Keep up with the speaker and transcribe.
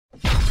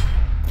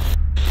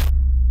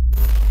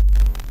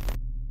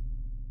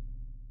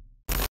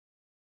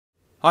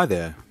Hi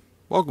there,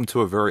 welcome to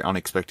a very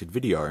unexpected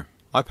video.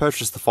 I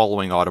purchased the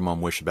following item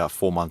on Wish about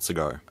 4 months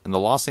ago, and the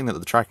last thing that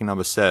the tracking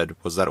number said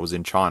was that it was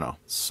in China.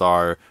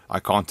 So I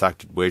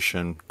contacted Wish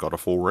and got a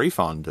full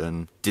refund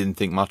and didn't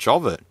think much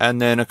of it.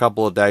 And then a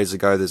couple of days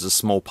ago there's a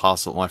small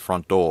parcel at my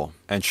front door,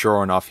 and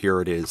sure enough here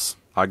it is.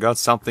 I got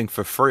something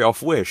for free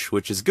off Wish,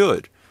 which is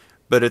good,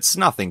 but it's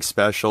nothing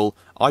special.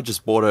 I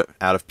just bought it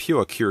out of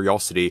pure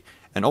curiosity,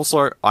 and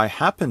also I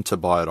happened to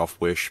buy it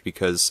off Wish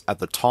because at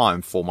the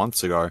time, 4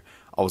 months ago,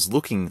 I was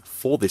looking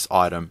for this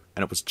item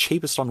and it was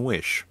cheapest on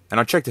Wish. And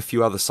I checked a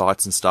few other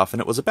sites and stuff and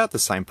it was about the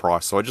same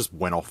price, so I just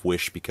went off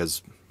Wish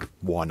because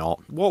why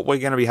not? What we're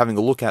going to be having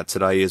a look at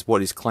today is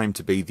what is claimed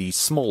to be the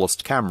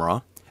smallest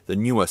camera, the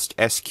newest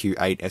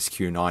SQ8,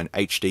 SQ9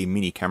 HD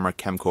mini camera,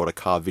 camcorder,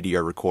 car,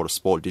 video recorder,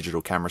 sport,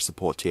 digital camera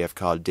support, TF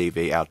card,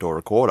 DV, outdoor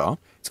recorder.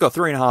 It's got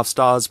 3.5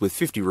 stars with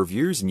 50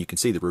 reviews, and you can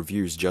see the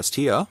reviews just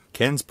here.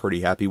 Ken's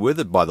pretty happy with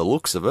it by the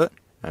looks of it,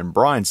 and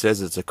Brian says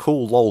it's a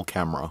cool lol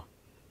camera.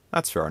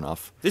 That's fair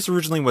enough. This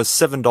originally was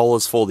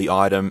 $7 for the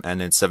item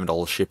and then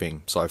 $7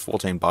 shipping, so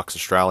 14 bucks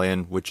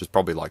Australian, which is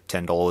probably like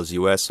 $10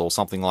 US or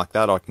something like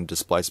that. I can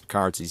display some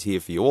currencies here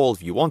for you all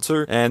if you want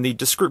to. And the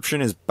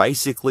description is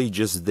basically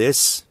just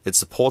this. It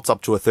supports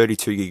up to a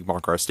 32GB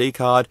micro SD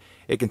card.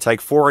 It can take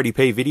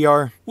 480p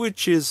video,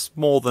 which is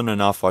more than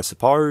enough, I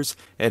suppose.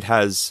 It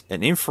has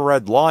an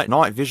infrared light,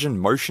 night vision,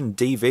 motion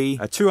DV,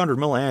 a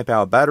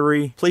 200mAh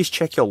battery. Please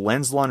check your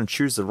lens line and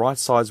choose the right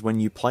size when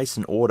you place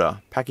an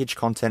order. Package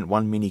content,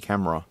 1 mini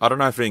camera. I don't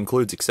know if it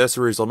includes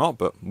accessories or not,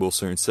 but we'll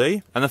soon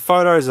see. And the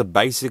photos are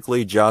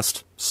basically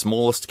just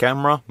smallest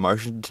camera,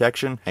 motion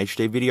detection,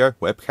 HD video,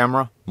 web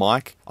camera,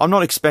 mic. I'm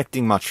not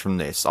expecting much from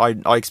this. I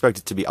expect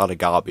it to be utter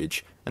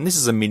garbage. And this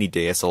is a mini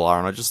DSLR,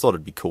 and I just thought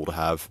it'd be cool to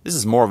have. This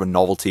is more of a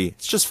novelty.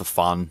 It's just for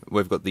fun.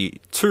 We've got the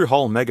 2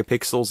 whole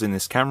megapixels in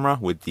this camera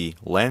with the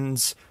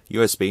lens,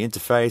 USB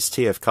interface,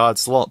 TF card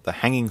slot, the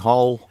hanging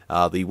hole,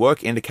 the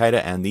work indicator,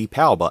 and the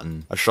power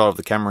button. A shot of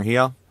the camera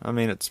here. I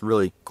mean, it's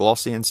really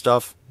glossy and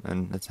stuff,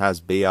 and it has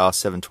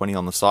BR720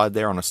 on the side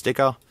there on a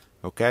sticker.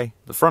 Okay,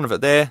 the front of it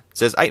there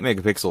says 8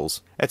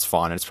 megapixels. It's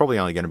fine, it's probably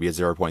only going to be a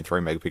 0.3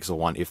 megapixel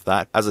one, if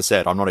that. As I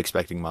said, I'm not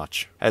expecting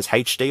much. It has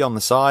HD on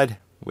the side,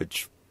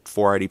 which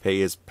 480p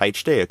is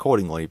HD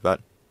accordingly, but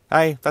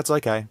hey, that's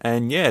okay.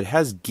 And yeah, it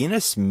has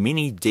Guinness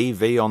Mini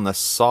DV on the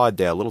side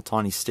there, a little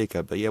tiny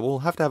sticker, but yeah, we'll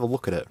have to have a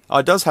look at it.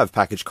 It does have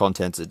package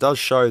contents. It does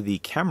show the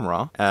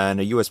camera and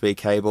a USB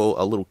cable,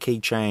 a little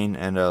keychain,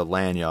 and a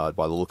lanyard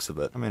by the looks of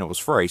it. I mean, it was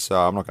free, so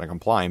I'm not going to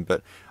complain,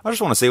 but I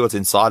just want to see what's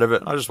inside of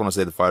it. I just want to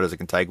see the photos I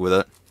can take with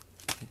it.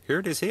 Here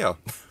it is here.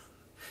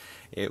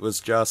 It was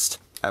just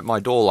at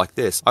my door like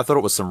this. I thought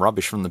it was some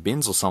rubbish from the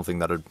bins or something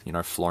that had, you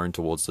know, flown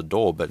towards the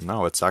door, but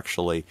no, it's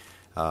actually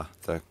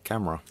the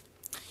camera.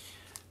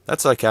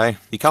 That's okay.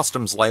 The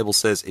customs label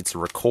says it's a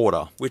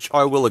recorder, which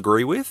I will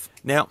agree with.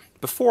 Now,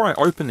 before I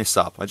open this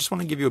up, I just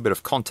want to give you a bit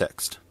of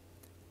context.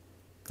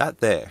 That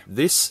there,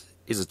 this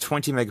is a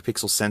 20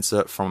 megapixel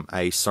sensor from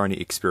a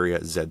Sony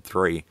Xperia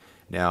Z3.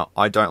 Now,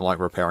 I don't like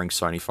repairing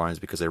Sony phones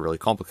because they're really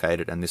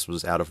complicated, and this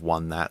was out of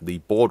one that the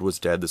board was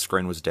dead, the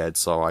screen was dead,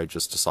 so I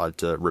just decided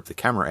to rip the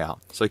camera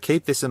out. So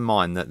keep this in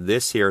mind, that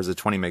this here is a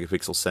 20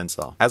 megapixel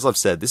sensor. As I've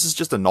said, this is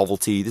just a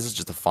novelty, this is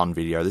just a fun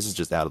video, this is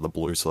just out of the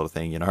blue sort of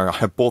thing, you know.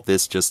 I bought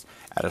this just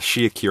out of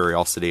sheer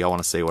curiosity. I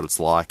want to see what it's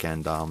like,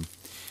 and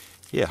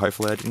yeah,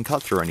 hopefully I didn't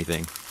cut through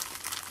anything.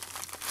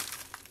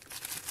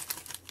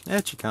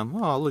 There you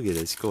come. Oh, look at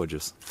this,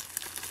 gorgeous.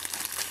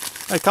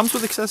 It comes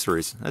with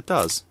accessories. It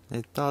does.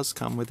 It does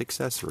come with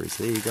accessories.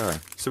 There you go.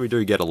 So we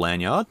do get a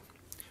lanyard.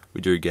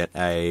 We do get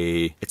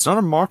a... It's not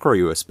a micro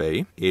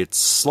USB. It's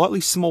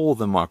slightly smaller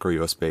than micro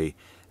USB.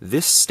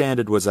 This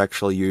standard was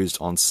actually used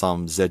on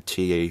some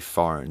ZTE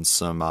phones,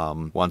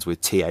 some ones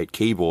with T8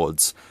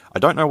 keyboards. I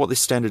don't know what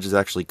this standard is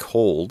actually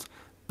called,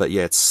 but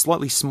yeah, it's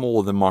slightly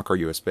smaller than micro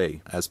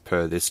USB, as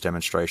per this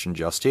demonstration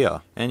just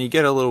here. And you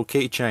get a little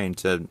keychain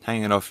to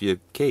hang it off your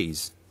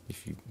keys,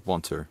 if you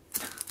want to.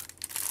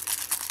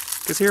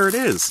 Because here it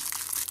is.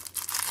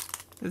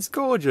 It's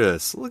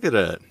gorgeous. Look at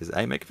it. Is it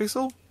 8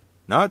 megapixel?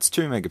 No, it's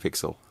 2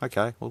 megapixel.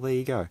 Okay, well there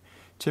you go.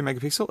 2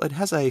 megapixel. It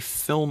has a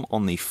film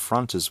on the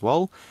front as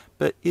well,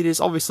 but it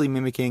is obviously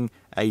mimicking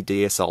a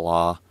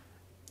DSLR,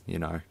 you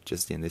know,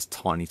 just in this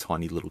tiny,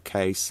 tiny little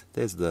case.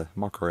 There's the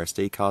micro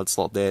SD card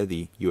slot there,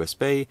 the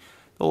USB,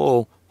 the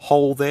little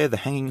hole there, the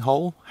hanging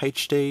hole,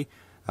 HD.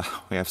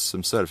 We have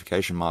some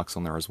certification marks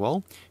on there as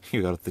well.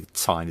 You've got the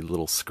tiny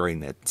little screen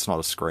there. It's not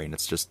a screen,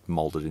 it's just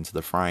molded into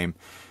the frame.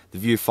 The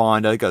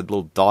viewfinder, got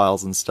little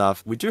dials and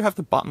stuff. We do have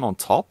the button on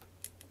top.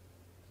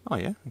 Oh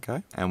yeah,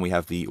 okay. And we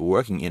have the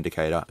working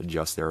indicator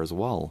just there as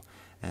well.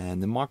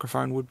 And the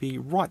microphone would be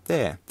right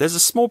there. There's a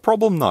small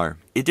problem though.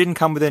 It didn't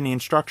come with any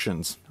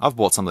instructions. I've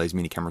bought some of these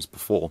mini cameras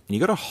before. And you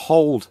got to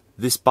hold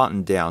this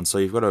button down, so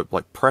you've got to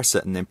like press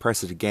it and then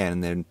press it again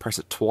and then press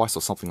it twice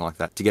or something like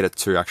that to get it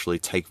to actually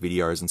take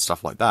videos and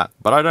stuff like that.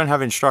 But I don't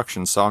have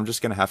instructions, so I'm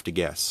just going to have to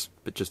guess.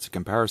 But just a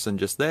comparison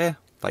just there,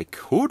 they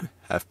could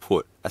have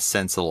put a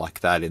sensor like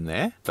that in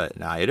there. But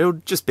no, it'll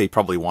just be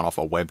probably one off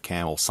a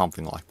webcam or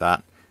something like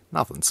that.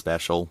 nothing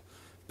special.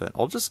 But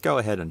I'll just go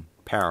ahead and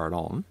power it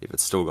on if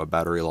it's still got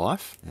battery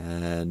life.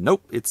 And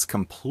nope, it's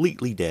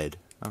completely dead.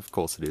 Of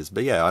course it is.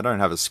 But yeah, I don't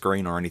have a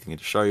screen or anything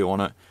to show you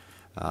on it.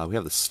 We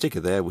have the sticker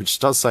there, which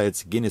does say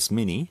it's a Guinness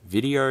Mini.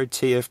 Video,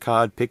 TF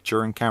card,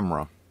 picture, and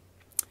camera.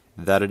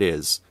 That it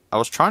is. I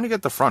was trying to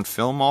get the front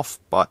film off,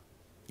 but,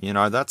 you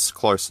know, that's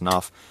close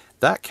enough.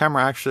 That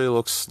camera actually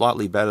looks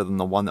slightly better than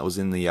the one that was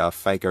in the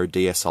Faco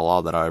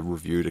DSLR that I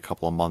reviewed a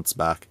couple of months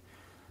back.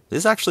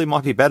 This actually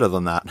might be better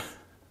than that.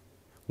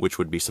 Which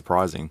would be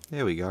surprising.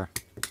 There we go.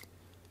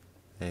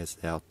 There's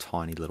our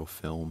tiny little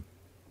film.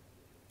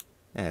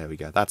 There we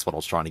go. That's what I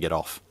was trying to get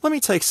off. Let me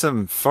take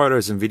some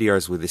photos and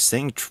videos with this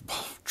thing.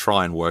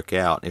 Try and work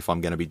out if I'm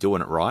going to be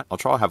doing it right. I'll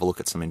try to have a look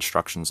at some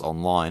instructions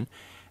online.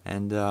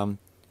 And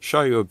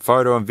show you a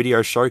photo and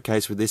video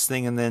showcase with this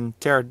thing and then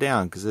tear it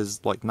down. Because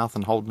there's like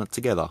nothing holding it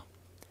together.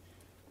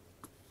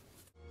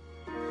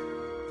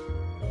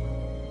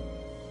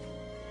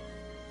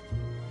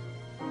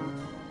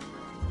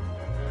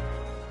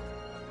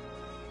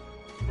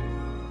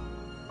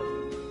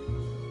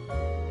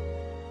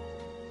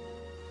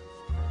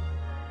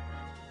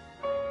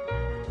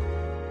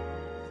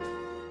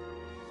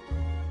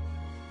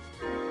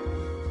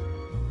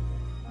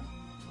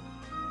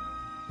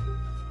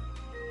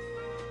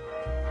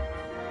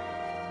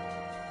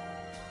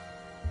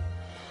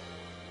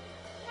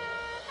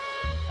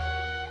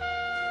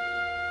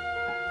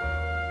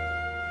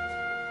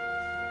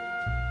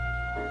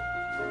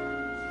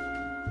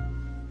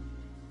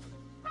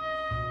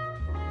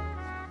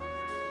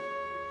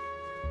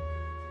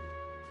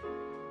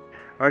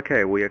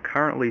 Okay, we are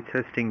currently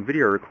testing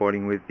video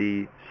recording with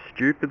the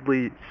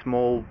stupidly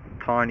small,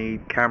 tiny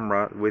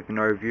camera with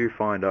no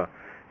viewfinder.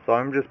 So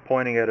I'm just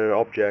pointing it at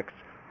objects,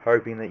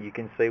 hoping that you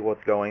can see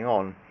what's going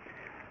on.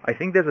 I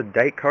think there's a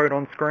date code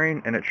on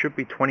screen, and it should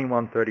be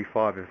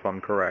 2135 if I'm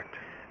correct.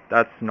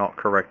 That's not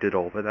correct at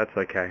all, but that's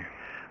okay.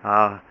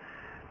 I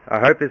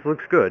hope this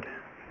looks good.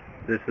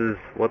 This is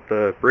what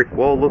the brick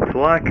wall looks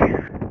like.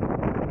 It's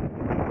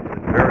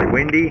very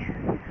windy.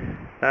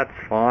 That's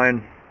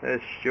fine.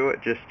 There's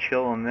Stuart just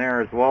chilling there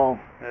as well.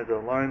 There's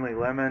a lonely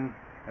lemon.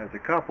 There's a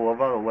couple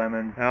of other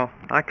lemons. Now,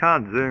 I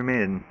can't zoom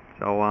in,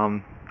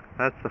 so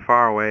that's the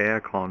faraway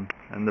aircon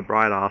and the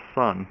bright ass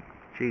sun.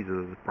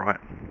 Jesus, it's bright.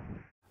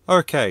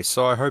 Okay,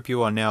 so I hope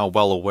you are now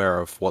well aware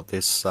of what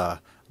this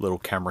little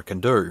camera can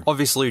do.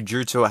 Obviously,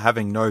 due to it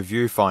having no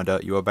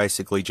viewfinder, you are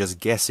basically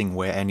just guessing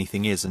where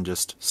anything is and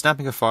just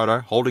snapping a photo,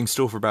 holding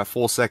still for about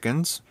 4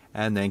 seconds,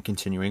 and then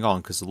continuing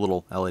on, because the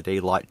little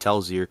LED light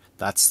tells you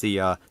that's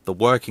the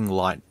working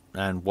light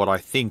and what I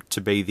think to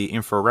be the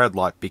infrared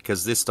light,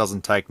 because this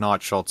doesn't take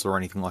night shots or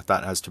anything like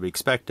that as to be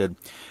expected.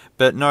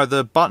 But no,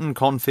 the button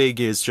config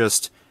is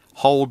just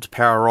hold,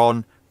 power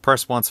on,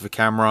 press once for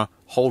camera,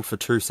 hold for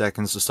 2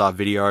 seconds to start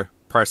video,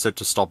 press it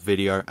to stop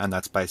video, and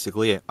that's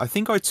basically it. I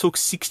think I took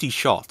 60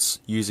 shots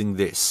using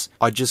this.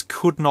 I just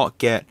could not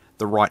get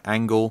the right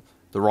angle,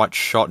 the right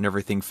shot and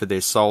everything for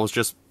this, so I was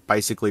just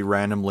basically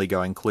randomly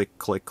going click,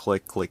 click,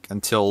 click, click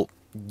until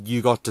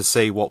you got to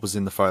see what was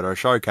in the photo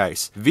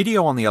showcase.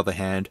 Video, on the other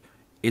hand,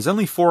 is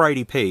only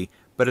 480p,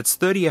 but it's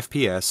 30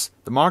 FPS.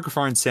 The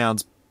microphone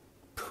sounds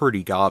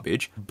pretty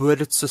garbage,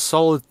 but it's a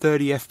solid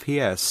 30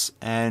 FPS,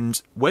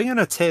 and we're going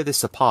to tear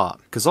this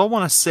apart, because I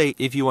want to see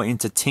if you are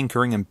into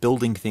tinkering and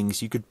building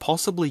things, you could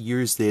possibly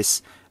use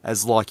this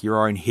as like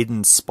your own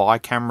hidden spy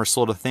camera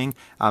sort of thing.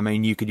 I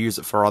mean, you could use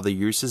it for other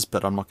uses,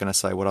 but I'm not going to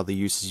say what other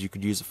uses you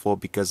could use it for,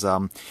 because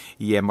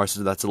yeah, most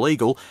of that's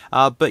illegal.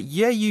 But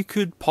yeah, you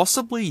could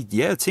possibly,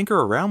 yeah, tinker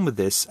around with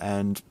this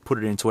and put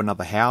it into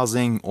another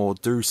housing or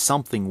do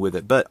something with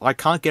it. But I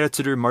can't get it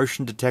to do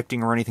motion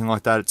detecting or anything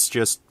like that. It's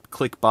just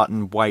click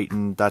button, wait,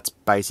 and that's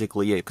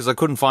basically it. Because I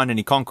couldn't find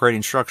any concrete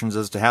instructions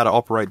as to how to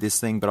operate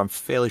this thing, but I'm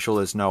fairly sure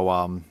there's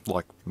no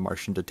like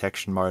motion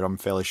detection mode. I'm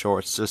fairly sure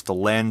it's just a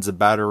lens, a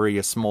battery,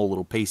 a small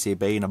little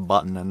PCB, and a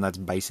button, and that's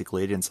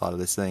basically it inside of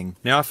this thing.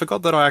 Now, I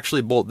forgot that I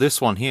actually bought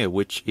this one here,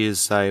 which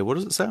is a, what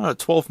does it say on it?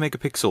 12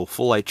 megapixel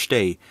full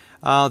HD.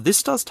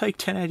 This does take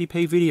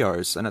 1080p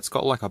videos, and it's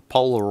got like a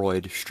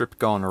Polaroid strip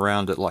going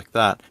around it like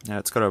that. Now,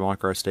 it's got a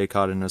micro SD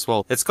card in as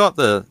well. It's got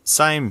the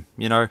same,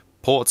 you know,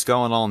 ports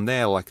going on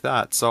there like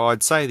that, so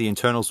I'd say the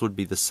internals would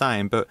be the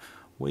same, but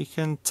we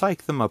can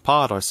take them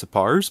apart, I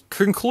suppose.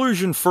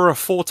 Conclusion, for a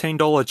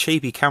 $14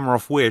 cheapy camera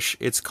off Wish,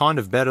 it's kind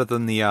of better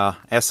than the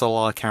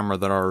SLR camera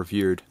that I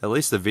reviewed. At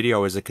least the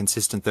video is a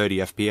consistent 30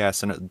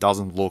 FPS, and it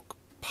doesn't look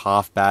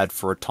half bad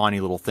for a tiny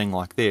little thing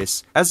like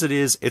this. As it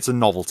is, it's a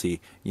novelty,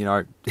 you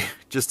know,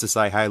 just to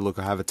say, hey, look,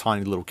 I have a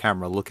tiny little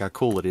camera, look how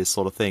cool it is,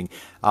 sort of thing.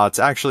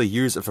 To actually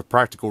use it for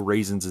practical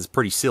reasons is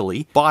pretty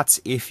silly, but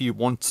if you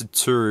wanted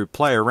to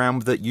play around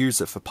with it,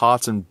 use it for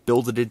parts and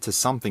build it into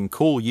something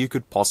cool, you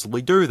could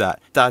possibly do that.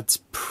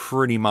 That's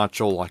pretty much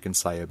all I can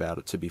say about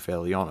it, to be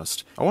fairly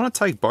honest. I want to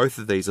take both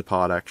of these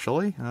apart,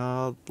 actually.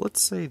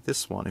 Let's see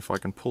this one, if I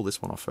can pull this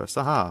one off first.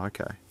 Aha,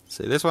 okay.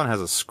 See, this one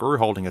has a screw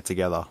holding it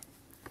together.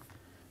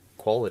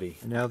 Quality.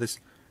 Now this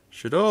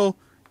should all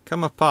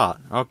come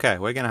apart. Okay,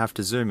 we're going to have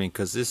to zoom in,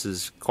 because this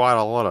is quite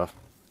a lot of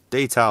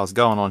details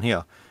going on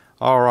here.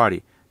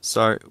 Alrighty,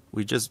 so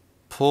we just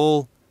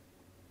pull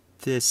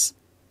this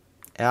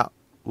out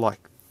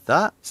like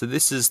that. So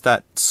this is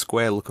that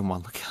square looking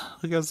one. Look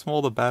how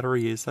small the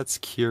battery is. That's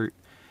cute.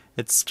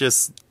 It's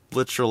just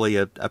literally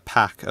a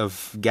pack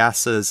of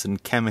gases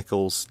and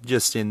chemicals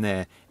just in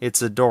there.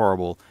 It's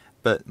adorable.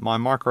 But my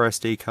micro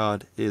SD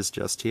card is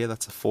just here.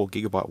 That's a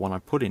 4GB one I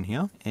put in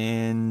here.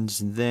 And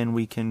then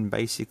we can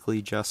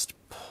basically just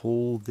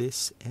pull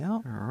this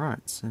out.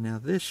 Alright, so now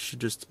this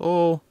should just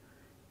all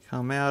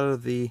come out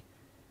of the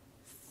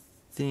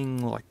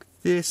thing like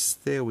this.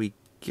 There we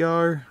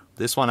go.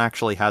 This one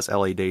actually has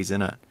LEDs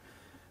in it.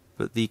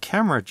 But the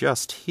camera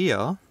just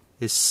here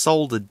is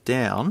soldered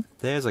down.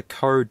 There's a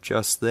code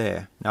just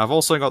there. Now I've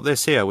also got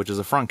this here, which is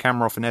a front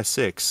camera off an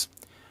S6.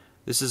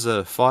 This is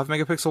a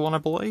 5MP one, I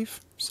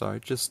believe. So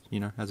just, you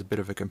know, has a bit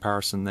of a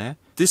comparison there.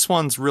 This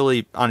one's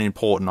really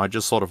unimportant. I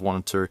just sort of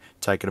wanted to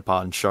take it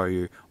apart and show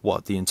you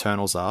what the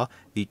internals are.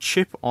 The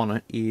chip on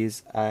it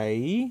is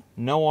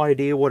no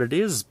idea what it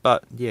is,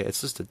 but yeah,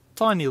 it's just a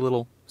tiny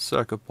little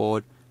circuit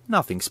board.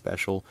 Nothing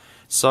special.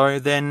 So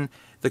then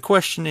the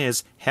question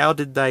is, how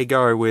did they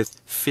go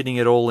with fitting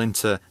it all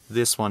into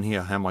this one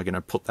here? How am I going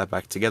to put that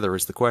back together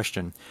is the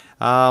question.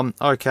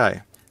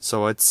 Okay.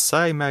 So I'd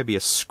say maybe a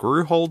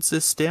screw holds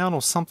this down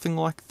or something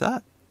like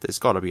that. There's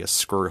got to be a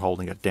screw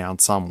holding it down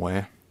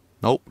somewhere.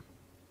 Nope.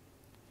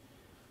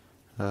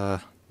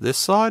 This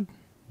side?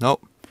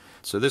 Nope.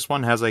 So this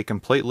one has a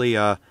completely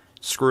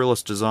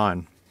screwless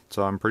design.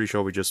 So I'm pretty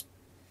sure we just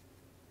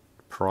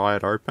pry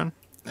it open.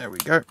 There we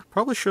go.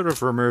 Probably should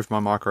have removed my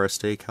micro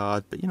SD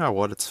card, but you know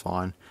what, it's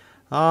fine.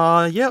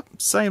 Yep,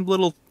 same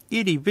little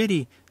itty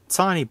bitty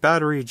tiny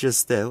battery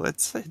just there.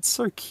 It's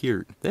so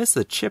cute. There's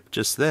the chip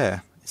just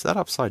there. Is that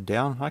upside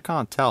down? I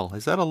can't tell.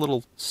 Is that a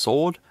little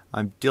sword?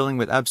 I'm dealing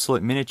with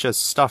absolute miniature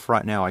stuff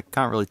right now. I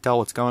can't really tell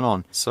what's going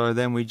on. So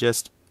then we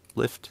just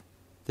lift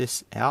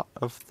this out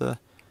of the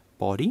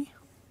body.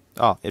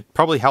 Oh, it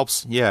probably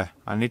helps. Yeah,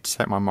 I need to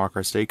take my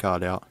micro SD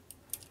card out.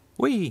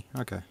 Whee!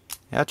 Okay.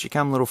 Out you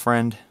come, little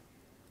friend.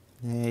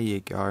 There you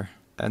go.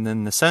 And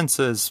then the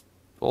sensor's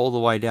all the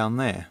way down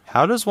there.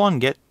 How does one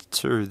get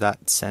to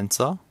that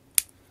sensor?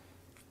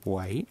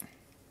 Wait.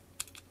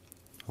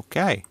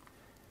 Okay.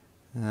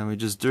 And then we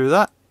just do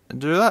that, and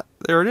do that.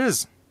 There it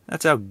is.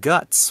 That's our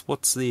guts.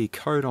 What's the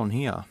code on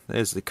here?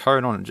 There's the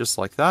code on it just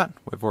like that.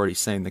 We've already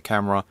seen the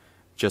camera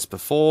just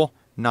before.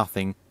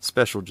 Nothing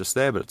special just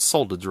there, but it's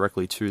soldered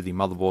directly to the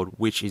motherboard,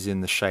 which is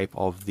in the shape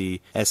of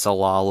the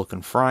SLR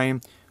looking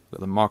frame. We've got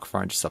the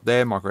microphone just up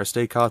there, micro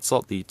SD card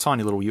slot, the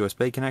tiny little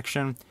USB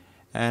connection,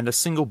 and a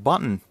single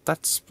button.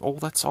 That's all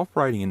that's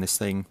operating in this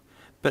thing.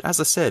 But as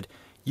I said,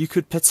 you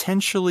could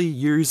potentially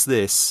use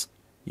this,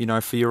 you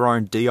know, for your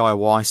own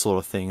DIY sort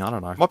of thing. I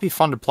don't know. Might be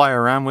fun to play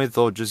around with,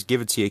 or just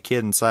give it to your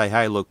kid and say,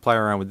 hey, look, play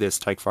around with this,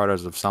 take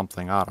photos of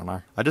something. I don't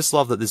know. I just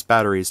love that this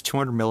battery is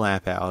 200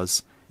 milliamp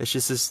hours. It's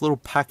just this little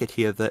packet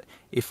here that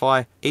if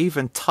I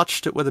even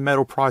touched it with a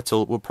metal pry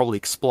tool, it would probably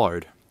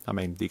explode. I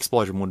mean, the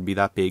explosion wouldn't be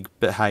that big,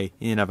 but hey,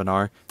 you never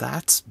know.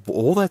 That's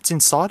all that's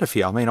inside of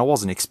here. I mean, I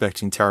wasn't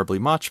expecting terribly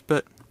much,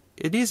 but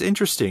it is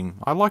interesting.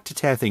 I like to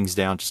tear things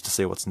down just to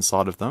see what's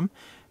inside of them.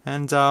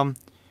 And,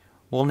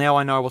 well, now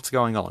I know what's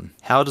going on.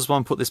 How does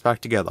one put this back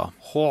together?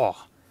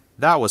 Oh,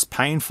 that was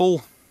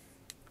painful.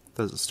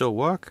 Does it still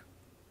work?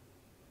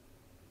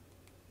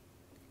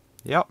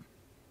 Yep.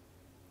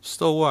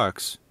 Still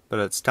works. But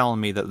it's telling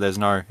me that there's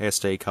no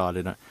SD card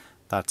in it.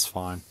 That's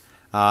fine.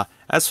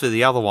 As for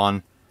the other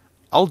one,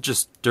 I'll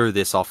just do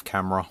this off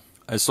camera.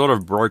 I sort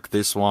of broke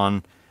this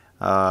one,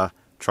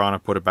 trying to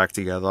put it back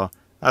together.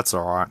 That's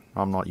alright.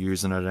 I'm not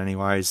using it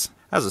anyways.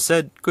 As I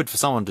said, good for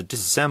someone to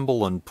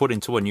disassemble and put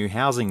into a new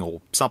housing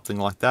or something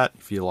like that.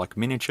 If you like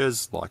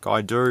miniatures, like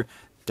I do,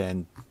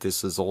 then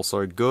this is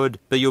also good.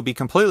 But you'll be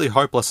completely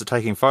hopeless at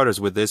taking photos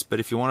with this,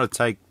 but if you want to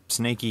take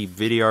sneaky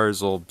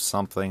videos or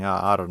something,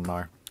 I don't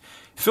know.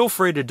 Feel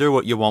free to do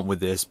what you want with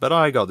this, but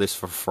I got this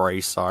for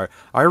free, so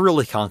I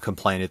really can't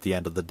complain at the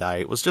end of the day.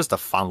 It was just a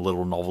fun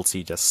little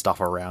novelty to stuff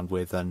around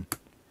with, and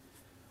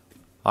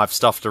I've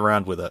stuffed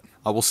around with it.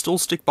 I will still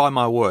stick by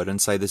my word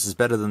and say this is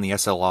better than the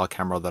SLR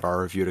camera that I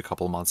reviewed a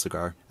couple of months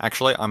ago.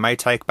 Actually, I may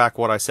take back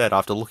what I said.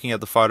 After looking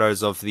at the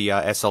photos of the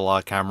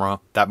SLR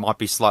camera, that might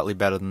be slightly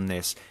better than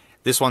this.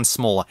 This one's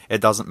smaller.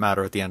 It doesn't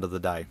matter at the end of the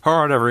day.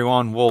 Alright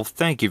everyone, well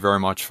thank you very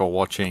much for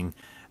watching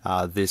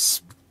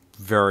this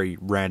very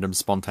random,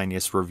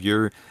 spontaneous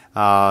review.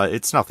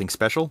 It's nothing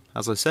special,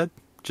 as I said.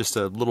 Just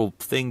a little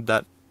thing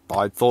that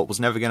I thought was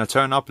never going to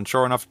turn up, and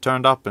sure enough it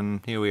turned up,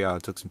 and here we are. I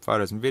took some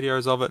photos and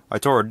videos of it. I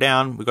tore it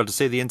down, we got to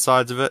see the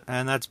insides of it,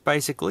 and that's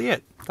basically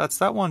it. That's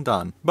that one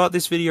done. But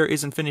this video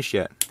isn't finished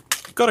yet.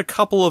 Got a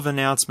couple of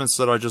announcements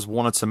that I just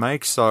wanted to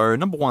make. So,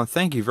 number one,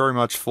 thank you very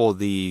much for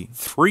the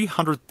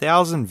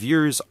 300,000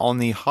 views on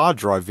the hard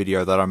drive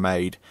video that I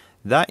made.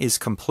 That is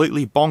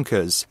completely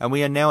bonkers, and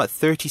we are now at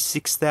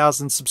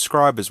 36,000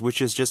 subscribers,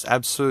 which is just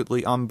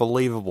absolutely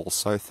unbelievable.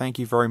 So thank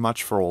you very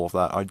much for all of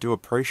that. I do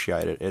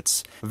appreciate it.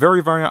 It's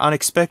very, very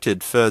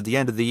unexpected for the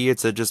end of the year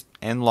to just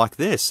end like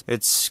this.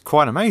 It's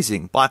quite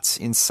amazing. But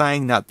in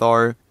saying that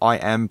though, I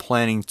am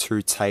planning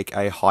to take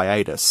a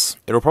hiatus.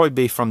 It'll probably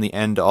be from the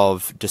end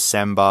of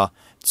December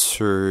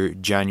to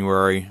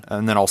January,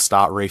 and then I'll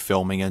start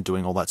refilming and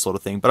doing all that sort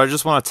of thing. But I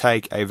just want to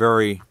take a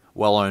very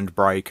well-earned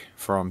break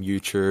from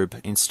YouTube,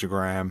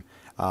 Instagram,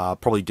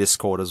 probably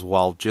Discord as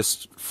well,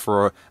 just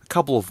for a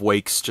couple of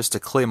weeks, just to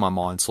clear my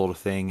mind sort of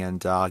thing,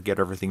 and get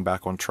everything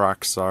back on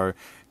track. So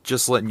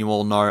just letting you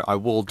all know, I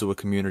will do a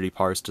community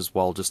post as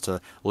well, just to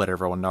let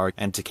everyone know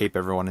and to keep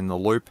everyone in the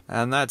loop.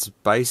 And that's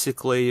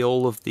basically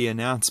all of the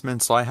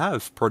announcements I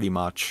have, pretty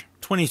much.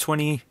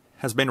 2020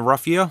 has been a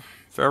rough year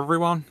for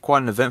everyone,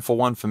 quite an eventful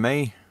one for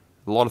me.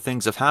 A lot of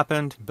things have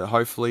happened, but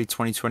hopefully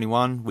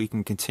 2021 we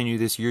can continue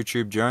this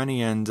YouTube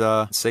journey and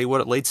see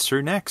what it leads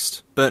to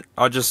next. But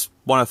I just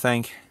want to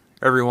thank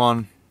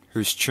everyone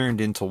who's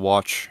tuned in to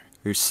watch,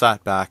 who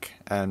sat back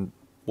and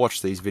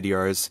watched these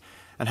videos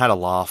and had a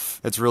laugh.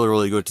 It's really,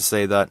 really good to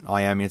see that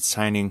I am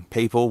entertaining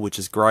people, which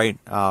is great.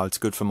 It's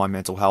good for my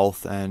mental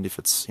health, and if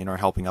it's, you know,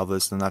 helping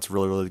others, then that's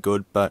really, really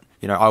good. But,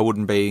 you know, I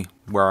wouldn't be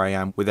where I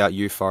am without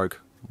you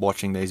folk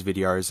watching these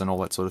videos and all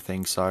that sort of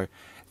thing. So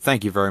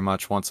thank you very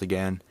much once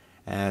again.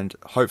 And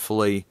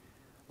hopefully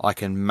I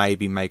can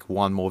maybe make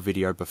one more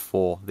video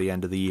before the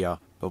end of the year,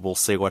 but we'll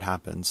see what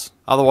happens.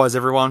 Otherwise,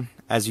 everyone,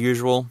 as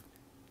usual,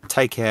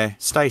 take care,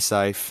 stay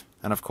safe,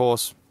 and of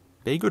course,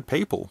 be good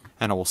people.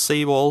 And I will see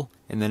you all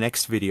in the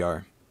next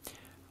video,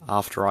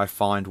 after I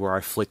find where I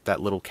flicked that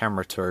little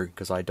camera to,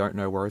 because I don't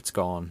know where it's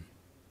gone.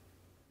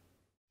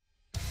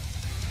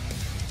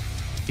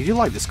 If you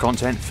like this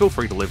content, feel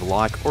free to leave a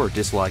like or a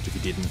dislike if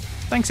you didn't.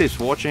 Thanks heaps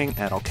for watching,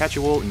 and I'll catch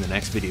you all in the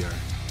next video.